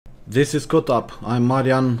This is Caught Up. I'm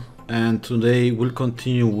Marian, and today we'll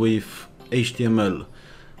continue with HTML.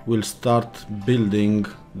 We'll start building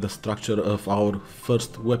the structure of our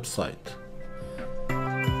first website.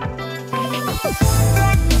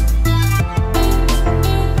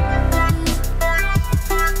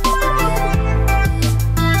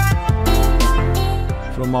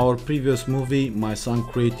 From our previous movie, my son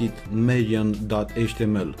created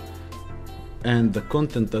Marian.html, and the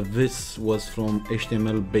content of this was from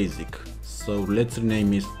HTML Basic. So let's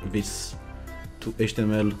rename this to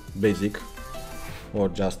HTML Basic, or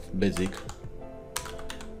just Basic.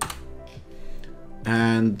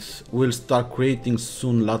 And we'll start creating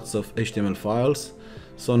soon lots of HTML files.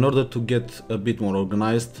 So in order to get a bit more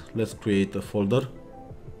organized, let's create a folder.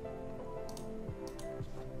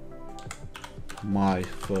 My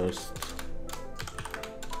first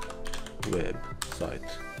website.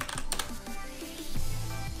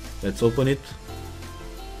 Let's open it.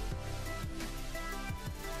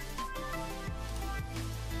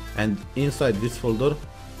 And inside this folder,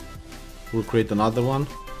 we'll create another one,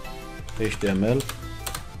 HTML,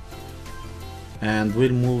 and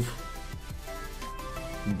we'll move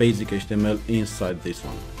basic HTML inside this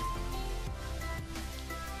one.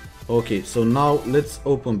 Okay, so now let's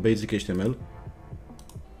open basic HTML,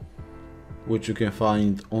 which you can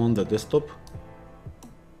find on the desktop.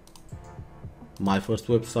 My first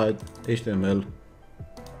website, HTML,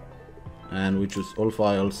 and we choose all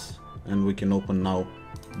files, and we can open now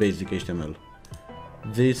basic HTML.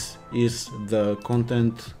 This is the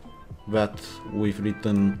content that we've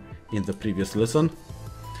written in the previous lesson.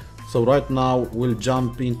 So right now we'll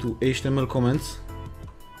jump into HTML comments,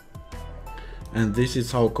 and this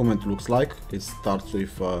is how a comment looks like. It starts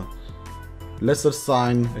with lesser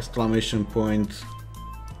sign, exclamation point,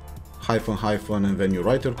 hyphen hyphen, and then you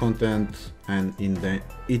write your content, and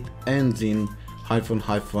it ends in hyphen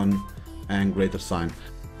hyphen and greater sign.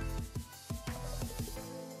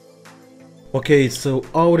 Okay, so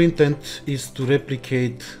our intent is to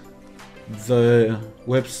replicate the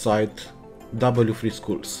website W3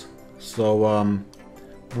 Schools. So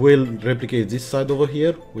we'll replicate this side over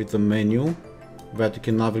here with the menu that you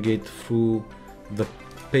can navigate through the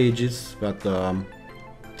pages that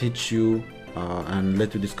teach you and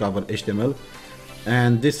let you discover HTML,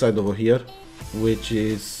 and this side over here, which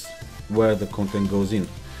is where the content goes in.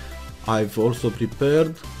 I've also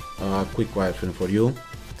prepared a quick wireframe for you.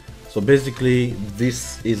 So basically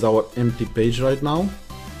this is our empty page right now,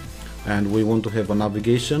 and we want to have a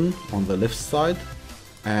navigation on the left side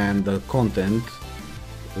and the content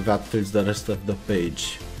that fills the rest of the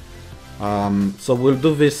page. So we'll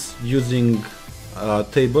do this using a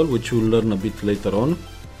table, which we'll learn a bit later on,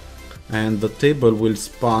 and the table will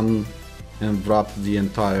span and wrap the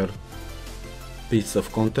entire piece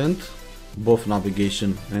of content, both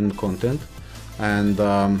navigation and content. And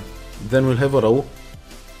then we'll have a row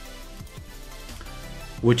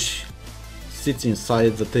which sits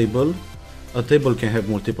inside the table. A table can have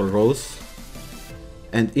multiple rows,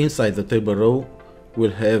 and inside the table row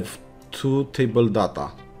we'll have two table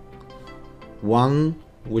data, one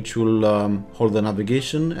which will hold the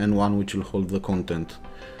navigation and one which will hold the content.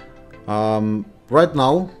 Right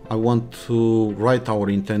now I want to write our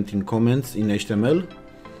intent in comments in HTML,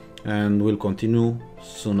 and we'll continue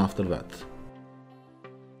soon after that.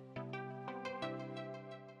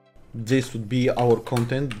 This would be our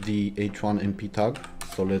content, the h1mp tag.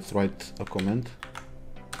 So let's write a comment.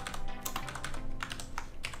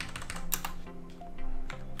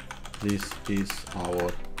 This is our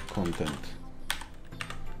content.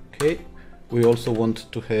 Okay, we also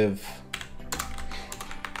want to have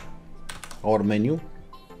our menu.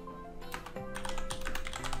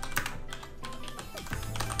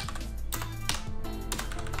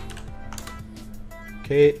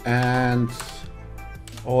 Okay, and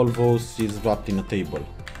all those is wrapped in a table.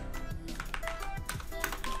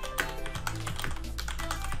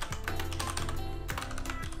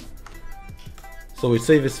 So we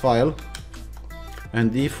save this file,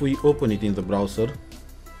 and if we open it in the browser,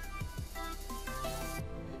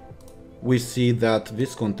 we see that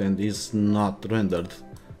this content is not rendered.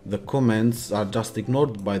 The comments are just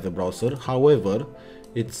ignored by the browser. However,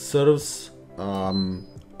 it serves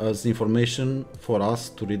as information for us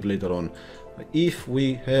to read later on. If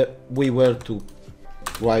we were to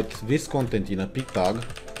write this content in a p tag,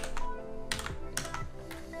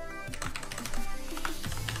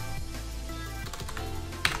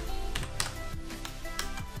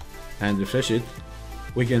 and refresh it,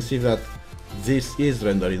 we can see that this is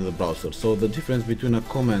rendered in the browser. So the difference between a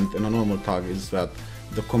comment and a normal tag is that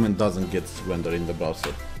the comment doesn't get rendered in the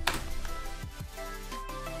browser.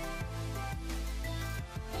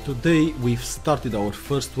 Today we've started our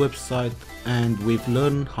first website and we've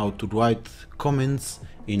learned how to write comments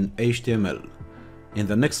in HTML. In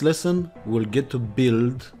the next lesson we'll get to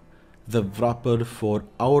build the wrapper for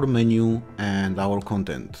our menu and our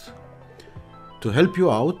content. To help you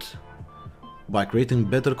out by creating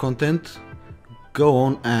better content, go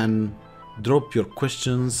on and drop your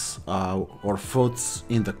questions or thoughts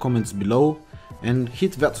in the comments below and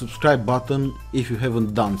hit that subscribe button if you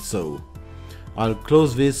haven't done so. I'll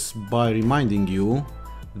close this by reminding you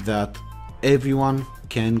that everyone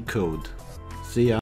can code. See ya!